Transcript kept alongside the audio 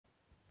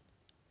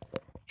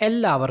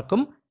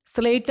എല്ലാവർക്കും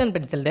slate and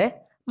പെൻസിലിൻ്റെ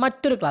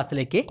മറ്റൊരു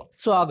ക്ലാസ്സിലേക്ക്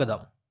സ്വാഗതം.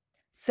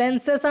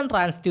 സെൻസേഴ്സ് ആൻഡ്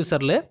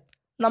ട്രാൻസ്ഡ്യൂസറിൽ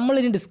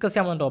നമ്മളിനി ഡിസ്കസ്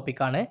ചെയ്യാൻ പോകുന്ന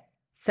ടോപ്പിക്കാണ്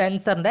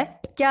സെൻസറിൻ്റെ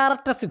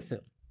ക്യാരക്ടറിസ്റ്റിക്സ്.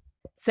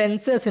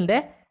 സെൻസേഴ്സിൻ്റെ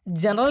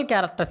ജനറൽ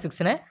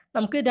ക്യാരക്ടറിസ്റ്റിക്സിനെ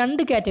നമുക്ക്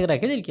രണ്ട് കാറ്റഗറി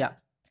ആക്കി തിരിക്കാം.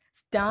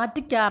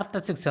 സ്റ്റാറ്റിക്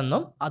ക്യാരക്ടറിസ്റ്റിക്സ്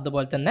എന്നും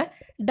അതുപോലെ തന്നെ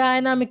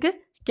ഡൈനാമിക്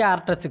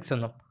ക്യാരക്ടറിസ്റ്റിക്സ്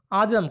എന്നും.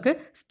 ആദ്യം നമുക്ക്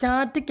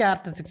സ്റ്റാറ്റിക്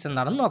ക്യാരക്ടറിസ്റ്റിക്സ്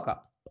എന്താണെന്ന് നോക്കാം.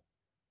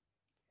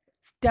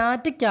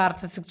 Static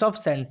characteristics of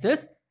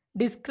sensors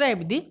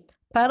describe the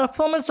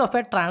performance of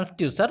a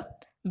transducer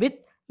with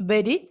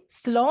very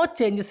slow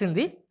changes in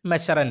the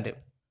measurement.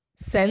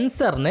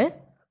 സെൻസറിന്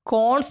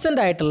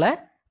constant ആയിട്ടുള്ള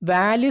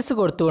വാല്യൂസ്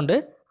കൊടുത്തുകൊണ്ട്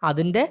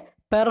അതിൻ്റെ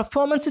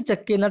പെർഫോമൻസ്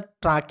ചെക്ക് ചെയ്യുന്ന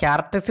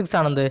ക്യാരക്ടറിസ്റ്റിക്സ്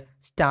ആണെന്ത്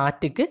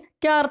സ്റ്റാറ്റിക്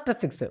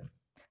ക്യാരക്ടറിസ്റ്റിക്സ്.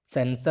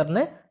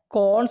 സെൻസറിന്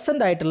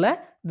കോൺസ്റ്റൻ്റ് ആയിട്ടുള്ള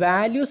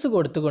വാല്യൂസ്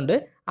കൊടുത്തുകൊണ്ട്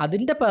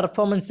അതിൻ്റെ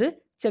പെർഫോമൻസ്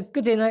ചെക്ക്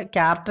ചെയ്യുന്ന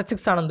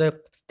ക്യാരക്ടറിസ്റ്റിക്സ് ആണെന്ത്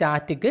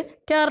സ്റ്റാറ്റിക്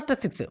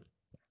ക്യാരക്ടറിസ്റ്റിക്സ്.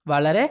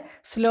 വളരെ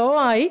slow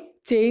ആയി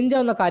ചേഞ്ച്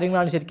ആവുന്ന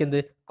കാര്യങ്ങളാണ് ശരിക്കും എന്ത്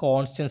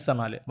കോൺസ്റ്റൻസ്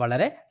പറഞ്ഞാൽ.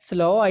 വളരെ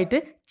സ്ലോ ആയിട്ട്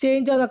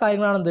ചേഞ്ച് ആവുന്ന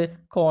കാര്യങ്ങളാണ് എന്ത്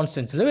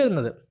കോൺസ്റ്റൻസിൽ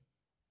വരുന്നത്.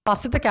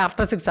 ഫസ്റ്റത്തെ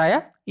ക്യാരക്ടറിസ്റ്റിക്സ് ആയ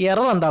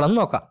എറർ എന്താണെന്ന്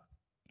നോക്കാം.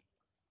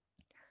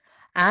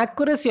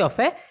 Accuracy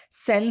of A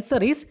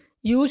sensor is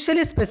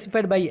usually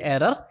specified by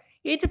error.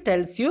 It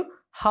tells you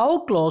how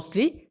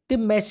closely the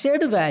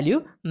measured value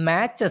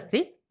matches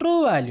the true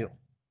value.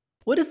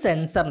 ഒരു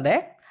സെൻസറിൻ്റെ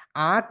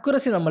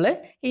ആക്യുറസി നമ്മൾ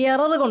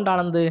എറർ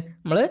കൊണ്ടാണെന്ത്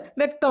നമ്മൾ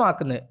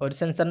വ്യക്തമാക്കുന്നത്. ഒരു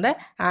സെൻസറിൻ്റെ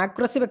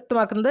ആക്യുറസി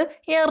വ്യക്തമാക്കുന്നത്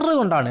എറർ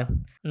കൊണ്ടാണ്.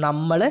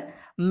 നമ്മൾ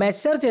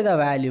മെഷർ ചെയ്ത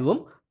വാല്യൂവും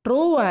ട്രൂ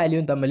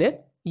വാല്യൂവും തമ്മിൽ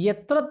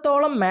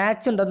എത്രത്തോളം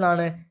മാച്ച്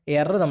ഉണ്ടെന്നാണ്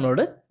എറർ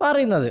നമ്മളോട്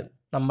പറയുന്നത്.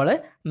 നമ്മൾ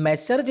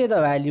മെഷർ ചെയ്ത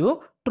വാല്യൂവും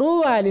ട്രൂ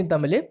വാല്യൂവും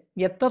തമ്മിൽ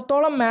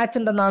എത്രത്തോളം മാച്ച്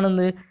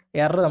ഉണ്ടെന്നാണെന്ന്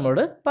എറർ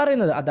നമ്മളോട്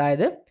പറയുന്നത്.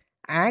 അതായത്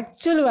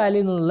ആക്ച്വൽ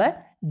വാല്യൂയിൽ നിന്നുള്ള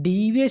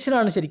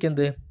ഡീവിയേഷനാണ് ശരിക്കും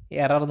എന്ത്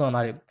എറർ എന്ന്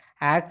പറഞ്ഞാൽ.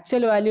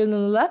 ആക്ച്വൽ വാല്യൂയിൽ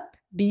നിന്നുള്ള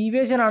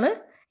ഡീവിയേഷനാണ്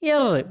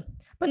എറർ.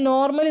 അപ്പം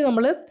നോർമലി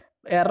നമ്മൾ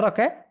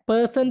എററൊക്കെ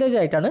പേഴ്സൻറ്റേജ്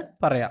ആയിട്ടാണ്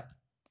പറയാം.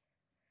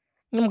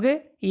 നമുക്ക്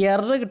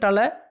എറർ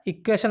കിട്ടാനുള്ള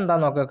ഇക്വേഷൻ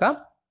എന്താണെന്ന് നോക്കാം.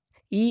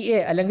 ഇ എ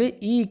അല്ലെങ്കിൽ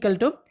E equal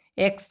to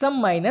X M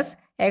minus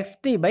X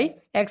T by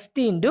X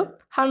T into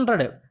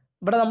 100.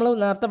 ഇവിടെ നമ്മൾ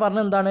നേരത്തെ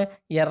പറഞ്ഞത് എന്താണ്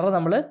എറർ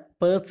നമ്മൾ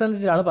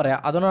പേഴ്സൻറ്റേജിലാണ്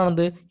പറയുക. അതുകൊണ്ടാണ്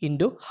എന്ത്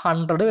ഇൻറ്റു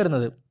 100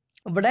 വരുന്നത്.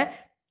 ഇവിടെ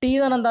ടി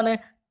എന്ന് പറഞ്ഞാൽ എന്താണ്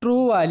ട്രൂ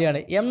വാല്യൂ ആണ്.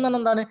 എം എന്ന് പറഞ്ഞാൽ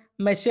എന്താണ്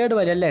മെഷേർഡ്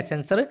വാല്യൂ അല്ലേ.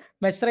 സെൻസർ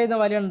മെഷർ ചെയ്യുന്ന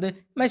വാല്യൂ ആണ് എന്ത്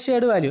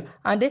measured value.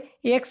 And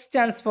X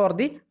stands for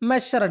the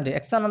മെഷറൻറ്റ്.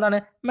 X എന്ന് എന്താണ്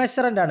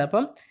മെഷറൻ്റ് ആണ്.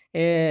 അപ്പം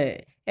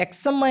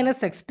X M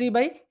minus X T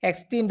by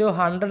X T into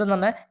 100 എന്ന്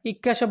പറഞ്ഞാൽ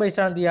ഇക്വേഷൻ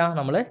ബേസ്ഡാണ് എന്ത് ചെയ്യുക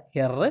നമ്മൾ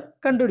എറർ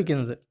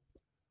കണ്ടുപിടിക്കുന്നത്.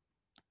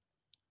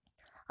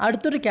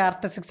 അടുത്തൊരു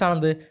characteristics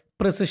ആണെന്ത്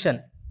precision.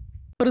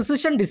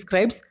 Precision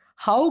describes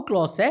how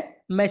close A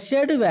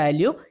measured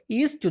value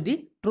is to the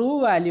true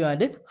value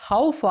and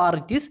how far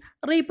it is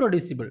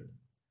reproducible.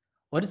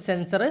 ഒരു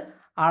sensor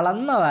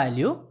അളന്ന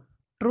value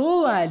true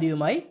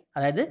വാല്യൂമായി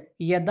അതായത്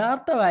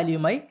യഥാർത്ഥ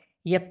വാല്യൂമായി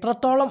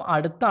എത്രത്തോളം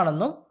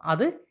അടുത്താണെന്നും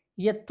അത്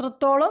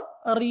എത്രത്തോളം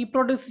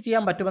റീപ്രൊഡ്യൂസ്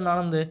ചെയ്യാൻ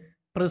പറ്റുമെന്നാണ് എന്ത്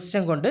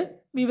പ്രിസിഷൻ കൊണ്ട്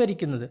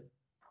വിവരിക്കുന്നത്.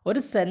 ഒരു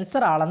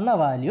സെൻസർ അളന്ന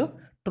വാല്യൂ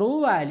ട്രൂ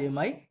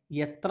വാല്യൂമായി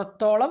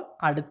എത്രത്തോളം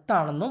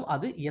അടുത്താണെന്നും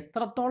അത്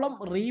എത്രത്തോളം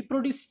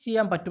റീപ്രൊഡ്യൂസ്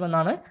ചെയ്യാൻ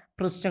പറ്റുമെന്നാണ്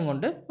പ്രിസിഷൻ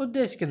കൊണ്ട്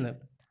ഉദ്ദേശിക്കുന്നത്.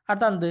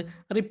 അടുത്താണത്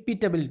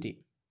repeatability.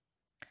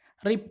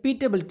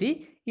 Repeatability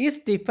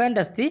is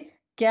defined as the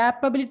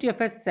capability of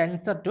a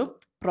sensor to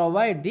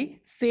provide the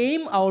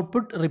same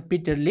output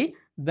repeatedly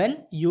when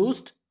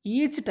used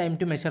each time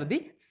to measure the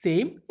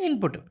same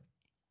input.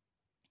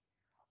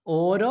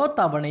 ഓരോ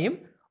തവണയും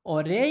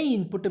ഒരേ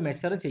ഇൻപുട്ട്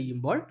മെഷർ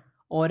ചെയ്യുമ്പോൾ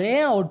ഒരേ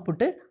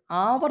ഔട്ട്പുട്ട്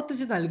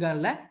ആവർത്തിച്ച്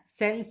നൽകാനുള്ള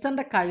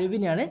സെൻസറിൻ്റെ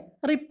കഴിവിനെയാണ്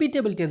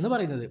റിപ്പീറ്റബിലിറ്റി എന്ന്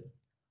പറയുന്നത്.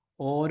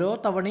 ഓരോ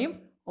തവണയും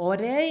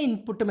ഒരേ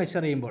ഇൻപുട്ട്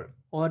മെഷർ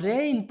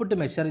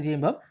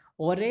ചെയ്യുമ്പോൾ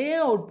ഒരേ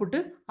ഔട്ട്പുട്ട്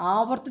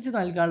ആവർത്തിച്ച്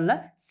നൽകാനുള്ള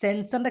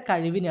സെൻസറിൻ്റെ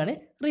കഴിവിനെയാണ്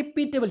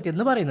റിപ്പീറ്റബിലിറ്റി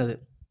എന്ന് പറയുന്നത്.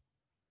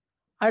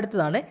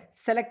 അടുത്തതാണ്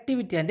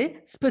selectivity and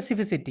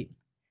specificity.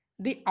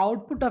 The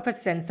output of A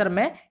sensor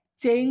may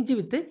change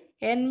with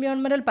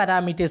environmental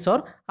parameters or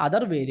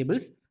other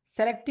variables.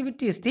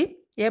 Selectivity is the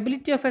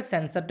ability of A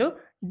sensor to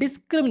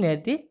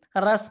discriminate the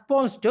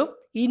response to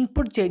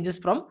input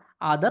changes from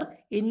other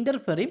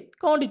ഇൻ്റർഫെറിങ്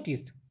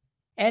quantities.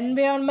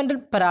 Environmental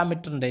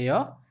പാരാമീറ്ററിൻ്റെയോ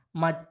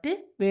മറ്റ്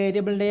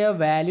വേരിയബിളിൻ്റെയോ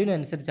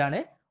വാല്യൂവിനനുസരിച്ചാണ്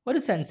ഒരു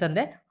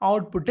സെൻസറിൻ്റെ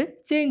output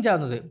change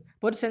ആവുന്നത്.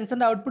 ഒരു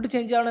സെൻസറിൻ്റെ output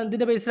change ആവുന്നത്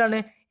എന്തിൻ്റെ ബേസിലാണ്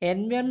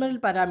environmental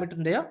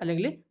പാരാമീറ്ററിൻ്റെയോ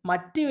അല്ലെങ്കിൽ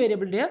മറ്റ്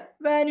വേരിയബിളിൻ്റെയോ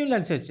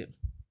വാല്യൂവിനനുസരിച്ച്.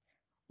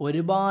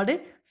 ഒരുപാട്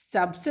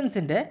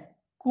സബ്സ്റ്റൻസിൻ്റെ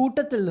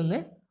കൂട്ടത്തിൽ നിന്ന്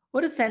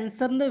ഒരു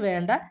സെൻസറിന്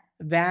വേണ്ട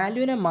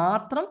വാല്യൂവിനെ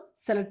മാത്രം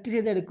സെലക്ട്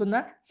ചെയ്തെടുക്കുന്ന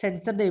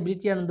സെൻസറിൻ്റെ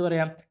എബിലിറ്റിയാണ് എന്ത്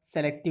പറയാം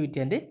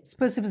സെലക്ടിവിറ്റി ആൻഡ്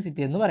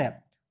സ്പെസിഫിസിറ്റി എന്ന് പറയാം.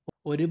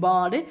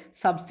 ഒരുപാട്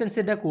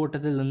സബ്സ്റ്റൻസിൻ്റെ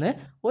കൂട്ടത്തിൽ നിന്ന്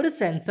ഒരു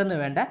സെൻസറിന്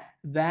വേണ്ട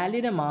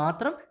വാല്യൂവിനെ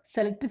മാത്രം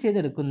സെലക്ട്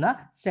ചെയ്തെടുക്കുന്ന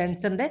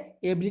സെൻസറിൻ്റെ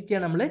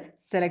എബിലിറ്റിയാണ് നമ്മൾ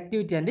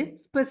സെലക്ടിവിറ്റി ആൻഡ്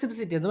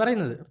സ്പെസിഫിസിറ്റി എന്ന്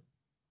പറയുന്നത്.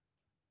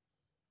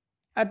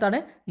 അടുത്താണ്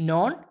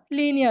non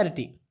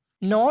linearity.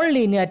 Non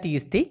linearity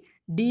is the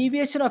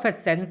deviation of A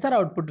sensor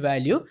output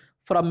value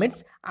from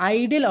it's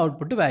ideal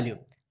output value.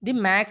 The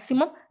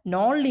maximum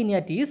non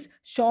linearity is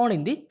shown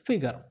in the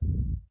figure.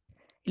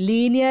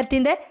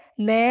 ലീനിയാരിറ്റിൻ്റെ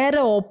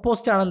നേരെ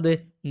ഓപ്പോസിറ്റ് ആണെന്ത്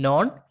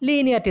നോൺ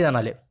ലീനിയാരിറ്റി എന്ന്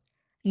പറഞ്ഞാൽ.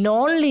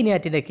 Non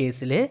ലീനിയാരിറ്റിയുടെ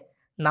കേസിൽ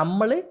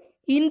നമ്മൾ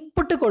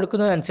input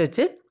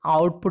കൊടുക്കുന്നതനുസരിച്ച്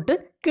output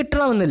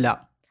കിട്ടണമെന്നില്ല.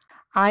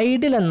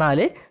 Ideal എന്നാൽ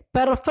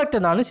perfect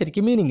എന്നാണ്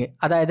ശരിക്കും meaning.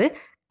 അതായത്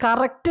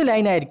കറക്റ്റ്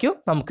ലൈൻ ആയിരിക്കും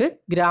നമുക്ക്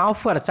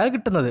ഗ്രാഫ് വരച്ചാൽ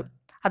കിട്ടുന്നത്.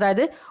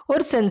 അതായത്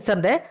ഒരു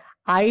സെൻസറിൻ്റെ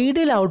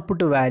ഐഡിയൽ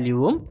ഔട്ട്പുട്ട്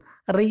വാല്യൂവും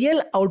റിയൽ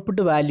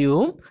ഔട്ട്പുട്ട്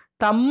വാല്യൂവും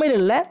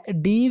തമ്മിലുള്ള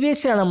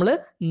ഡീവിയേഷനാണ് നമ്മൾ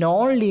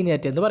നോൺ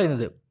ലീനിയാരിറ്റി എന്ന്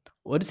പറയുന്നത്.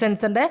 ഒരു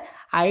സെൻസറിൻ്റെ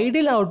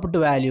ഐഡിയൽ ഔട്ട്പുട്ട്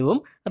വാല്യൂവും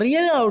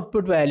റിയൽ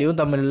ഔട്ട്പുട്ട് വാല്യൂവും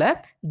തമ്മിലുള്ള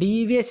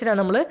ഡീവിയേഷനാണ്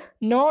നമ്മൾ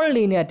നോൺ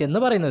ലീനിയാരിറ്റി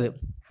എന്ന് പറയുന്നത്.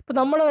 അപ്പോൾ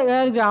നമ്മൾ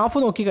ഗ്രാഫ്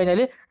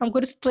നോക്കിക്കഴിഞ്ഞാൽ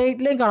നമുക്കൊരു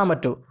സ്ട്രെയിറ്റ് ലൈൻ കാണാൻ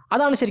പറ്റും.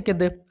 അതാണ് ശരിക്കും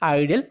എന്ത്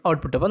ഐഡിയൽ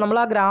ഔട്ട്പുട്ട്. അപ്പോൾ നമ്മൾ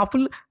ആ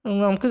ഗ്രാഫിൽ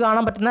നമുക്ക്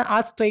കാണാൻ പറ്റുന്ന ആ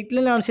സ്ട്രെയിറ്റ്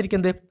ലൈനാണ് ശരിക്കും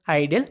എന്ത്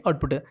ഐഡിയൽ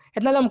ഔട്ട്പുട്ട്.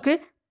 എന്നാൽ നമുക്ക്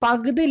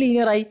പകുതി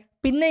ലീനിയറായി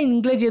പിന്നെ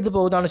ഇൻക്ലൈൻ ചെയ്ത്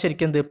പോകുന്നതാണ്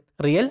ശരിക്കും എന്ത്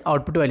റിയൽ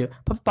ഔട്ട്പുട്ട് വാല്യൂ.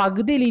 അപ്പം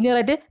പകുതി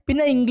ലീനിയറായിട്ട്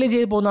പിന്നെ ഇൻക്ലൈൻ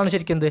ചെയ്ത് പോകുന്നതാണ്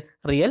ശരിക്കും എന്ത്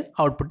റിയൽ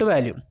ഔട്ട്പുട്ട്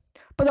വാല്യൂ.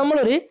 അപ്പോൾ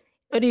നമ്മളൊരു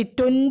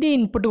 20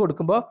 ഇൻപുട്ട്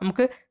കൊടുക്കുമ്പോൾ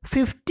നമുക്ക്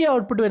 50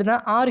 ഔട്ട്പുട്ട് വരുന്ന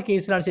ആ ഒരു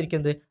കേസിലാണ് ശരിക്കും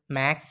എന്ത്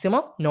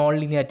മാക്സിമം നോൺ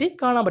ലീനിയാരിറ്റി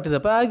കാണാൻ പറ്റുന്നത്.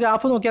 അപ്പോൾ ആ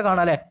ഗ്രാഫ് നോക്കിയാൽ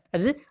കാണാം അല്ലേ.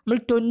 അതായത് നമ്മൾ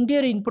 20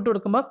 ഒരു ഇൻപുട്ട്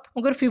കൊടുക്കുമ്പോൾ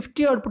നമുക്കൊരു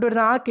 50 ഔട്ട്പുട്ട്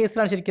വരുന്ന ആ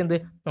കേസിലാണ് ശരിക്കും എന്ത്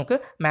നമുക്ക്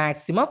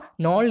മാക്സിമം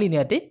നോൺ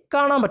ലീനിയാരിറ്റി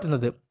കാണാൻ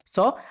പറ്റുന്നത്.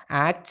 So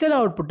actual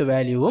output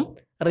വാല്യൂവും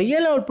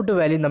real output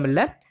വാല്യൂവും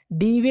തമ്മിലുള്ള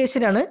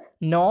ഡീവിയേഷനാണ്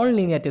നോൺ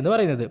ലീനിയാരിറ്റി എന്ന്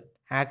പറയുന്നത്.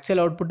 ആക്ച്വൽ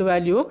ഔട്ട്പുട്ട്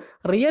വാല്യൂവും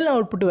റിയൽ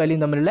ഔട്ട്പുട്ട്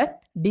വാല്യൂവും തമ്മിലുള്ള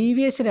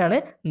ഡീവിയേഷനാണ്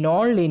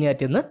നോൺ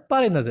ലീനിയാരിറ്റി എന്ന്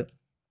പറയുന്നത്.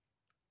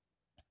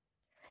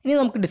 ഇനി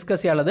നമുക്ക്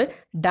ഡിസ്കസ് ചെയ്യാനുള്ളത്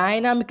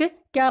ഡൈനാമിക്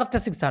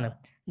ക്യാരക്ടറിസ്റ്റിക്സ് ആണ്.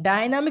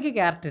 Dynamic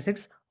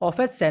characteristics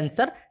of A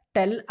sensor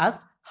tell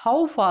us how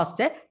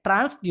fast A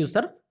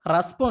transducer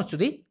response to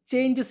the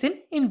changes in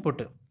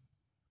input.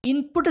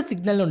 Input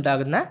സിഗ്നലിൽ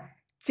ഉണ്ടാകുന്ന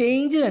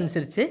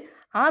ചേഞ്ചിനനുസരിച്ച്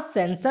ആ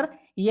സെൻസർ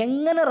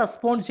എങ്ങനെ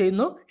റെസ്പോണ്ട്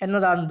ചെയ്യുന്നു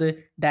എന്നതാണ്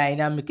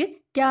ഡൈനാമിക്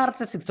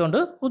ക്യാരക്ടറിസ്റ്റിക്സ് കൊണ്ട്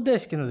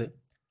ഉദ്ദേശിക്കുന്നത്.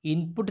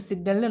 ഇൻപുട്ട്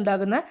സിഗ്നലിൽ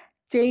ഉണ്ടാകുന്ന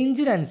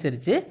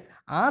ചേഞ്ചിനനുസരിച്ച്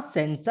ആ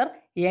സെൻസർ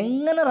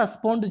എങ്ങനെ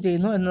റെസ്പോണ്ട്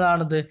ചെയ്യുന്നു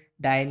എന്നതാണിത്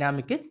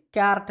ഡൈനാമിക്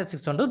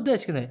ക്യാരക്ടറിസ്റ്റിക്സ് കൊണ്ട്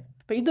ഉദ്ദേശിക്കുന്നത്.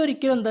 അപ്പോൾ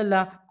ഇതൊരിക്കലും എന്തല്ല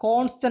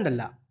കോൺസ്റ്റൻ്റ്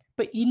അല്ല.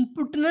 ഇപ്പോൾ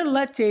ഇൻപുട്ടിനുള്ള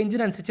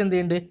ചേഞ്ചിനനുസരിച്ച് എന്ത്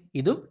ചെയ്യുന്നുണ്ട്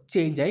ഇതും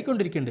ചേഞ്ച്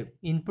ആയിക്കൊണ്ടിരിക്കുന്നുണ്ട്.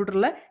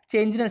 ഇൻപുട്ടിലുള്ള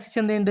ചേഞ്ചിനനുസരിച്ച്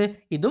എന്ത് ചെയ്യുന്നുണ്ട്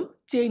ഇതും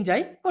ചേഞ്ച്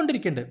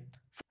ആയിക്കൊണ്ടിരിക്കുന്നുണ്ട്.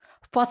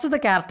 ഫസ്റ്റത്തെ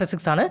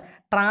ക്യാരക്ടറിസ്റ്റിക്സ് ആണ്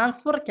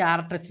ട്രാൻസ്ഫർ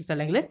ക്യാരക്ടറിസ്റ്റിക്സ്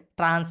അല്ലെങ്കിൽ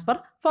transfer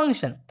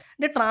function.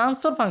 The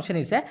transfer function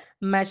is A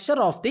measure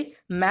of the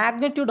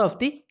magnitude of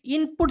the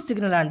input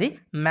signal and the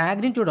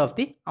magnitude of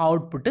the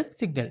output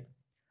signal.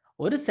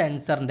 ഒരു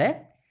സെൻസറിൻ്റെ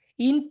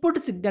ഇൻപുട്ട്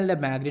സിഗ്നലിൻ്റെ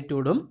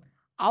മാഗ്നിറ്റ്യൂഡും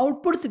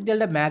ഔട്ട്പുട്ട്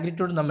സിഗ്നലിൻ്റെ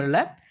മാഗ്നിറ്റ്യൂഡും തമ്മിലുള്ള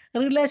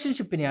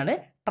റിലേഷൻഷിപ്പിനെയാണ്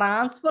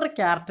ട്രാൻസ്ഫർ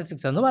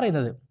ക്യാരക്ടറിസ്റ്റിക്സ് എന്ന്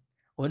പറയുന്നത്.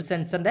 ഒരു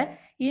സെൻസറിൻ്റെ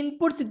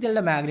ഇൻപുട്ട്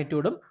സിഗ്നലിൻ്റെ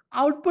മാഗ്നിറ്റ്യൂഡും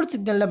ഔട്ട്പുട്ട്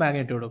സിഗ്നലിൻ്റെ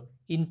മാഗ്നിറ്റ്യൂഡും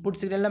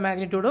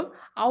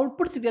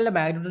ഔട്ട്പുട്ട് സിഗ്നലിൻ്റെ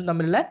മാഗ്നിറ്റ്യൂഡും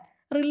തമ്മിലുള്ള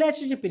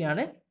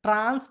റിലേഷൻഷിപ്പിനെയാണ്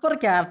transfer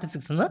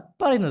characteristics എന്ന്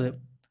പറയുന്നത്.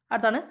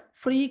 അടുത്താണ്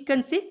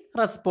frequency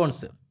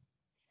response.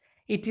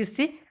 It is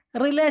the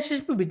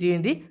relationship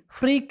between the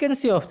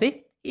frequency of the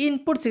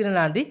input signal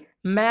and the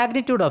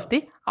magnitude of the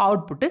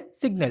output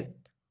signal.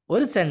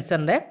 ഒരു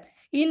സെൻസറിൻ്റെ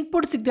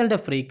ഇൻപുട്ട് സിഗ്നലിൻ്റെ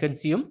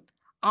ഫ്രീക്വൻസിയും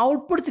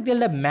ഔട്ട്പുട്ട്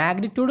സിഗ്നലിൻ്റെ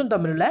മാഗ്നിറ്റ്യൂഡും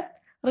തമ്മിലുള്ള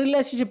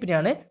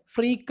റിലേഷൻഷിപ്പിനെയാണ്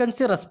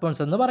ഫ്രീക്വൻസി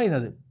റെസ്പോൺസ് എന്ന്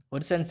പറയുന്നത്.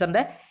 ഒരു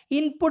സെൻസറിൻ്റെ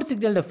ഇൻപുട്ട്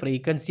സിഗ്നലിൻ്റെ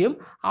ഫ്രീക്വൻസിയും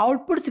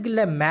ഔട്ട്പുട്ട്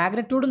സിഗ്നലിൻ്റെ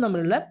മാഗ്നിറ്റ്യൂഡും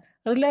തമ്മിലുള്ള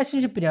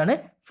റിലേഷൻഷിപ്പിനെയാണ്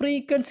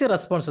ഫ്രീക്വൻസി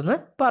റെസ്പോൺസ് എന്ന്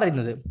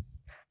പറയുന്നത്.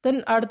 Then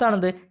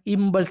അടുത്താണത്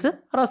impulse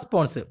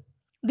response.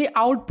 The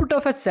output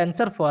of A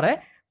sensor four A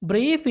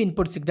brief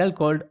input signal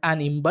called an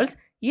impulse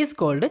is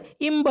called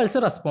impulse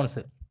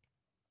response.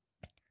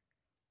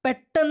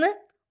 പെട്ടെന്ന്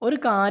ഒരു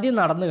കാര്യം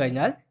നടന്നു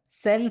കഴിഞ്ഞാൽ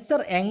സെൻസർ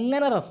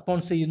എങ്ങനെ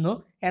റെസ്പോൺസ് ചെയ്യുന്നു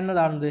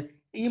എന്നതാണിത്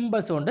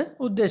ഇമ്പൾസ് കൊണ്ട്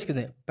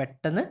ഉദ്ദേശിക്കുന്നത്.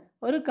 പെട്ടെന്ന്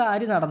ഒരു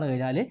കാര്യം നടന്നു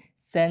കഴിഞ്ഞാൽ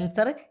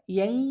സെൻസർ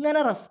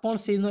എങ്ങനെ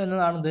റെസ്പോൺസ് ചെയ്യുന്നു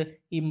എന്നതാണിത്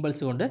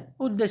ഇമ്പൾസ് കൊണ്ട്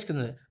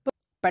ഉദ്ദേശിക്കുന്നത്. അപ്പോൾ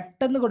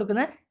പെട്ടെന്ന്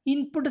കൊടുക്കുന്ന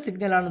ഇൻപുട്ട്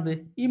സിഗ്നലാണിത്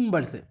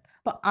ഇമ്പൾസ്.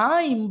 അപ്പോൾ ആ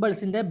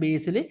ഇമ്പൾസിൻ്റെ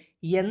ബേസിൽ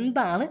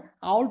എന്താണ്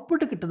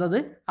ഔട്ട്പുട്ട് കിട്ടുന്നത്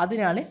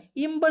അതിനാണ്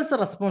ഇമ്പൾസ്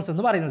റെസ്പോൺസ്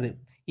എന്ന് പറയുന്നത്.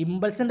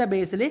 ഇമ്പൾസിൻ്റെ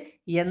ബേസിൽ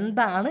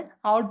എന്താണ്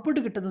ഔട്ട്പുട്ട്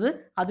കിട്ടുന്നത്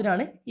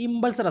അതിനാണ്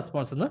ഇമ്പൾസ്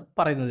റെസ്പോൺസ് എന്ന്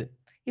പറയുന്നത്.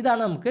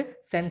 ഇതാണ് നമുക്ക്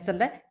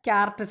സെൻസറിൻ്റെ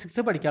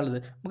ക്യാരക്ടറിസ്റ്റിക്സ് പഠിക്കാനുള്ളത്.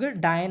 നമുക്ക്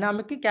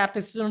ഡൈനാമിക്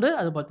ക്യാരക്ടറിസ്റ്റിക്സ് ഉണ്ട്,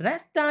 അതുപോലെ തന്നെ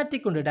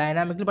സ്റ്റാറ്റിക് ഉണ്ട്.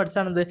 ഡൈനാമിക്കിൽ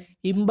പഠിച്ചാണെന്ത്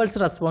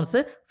impulse response,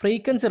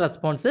 frequency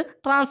response,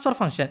 transfer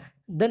function.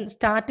 Then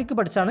static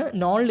പഠിച്ചാണ്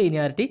non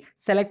linearity,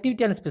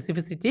 selectivity and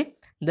specificity,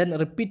 then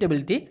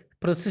repeatability,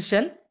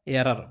 precision,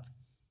 error.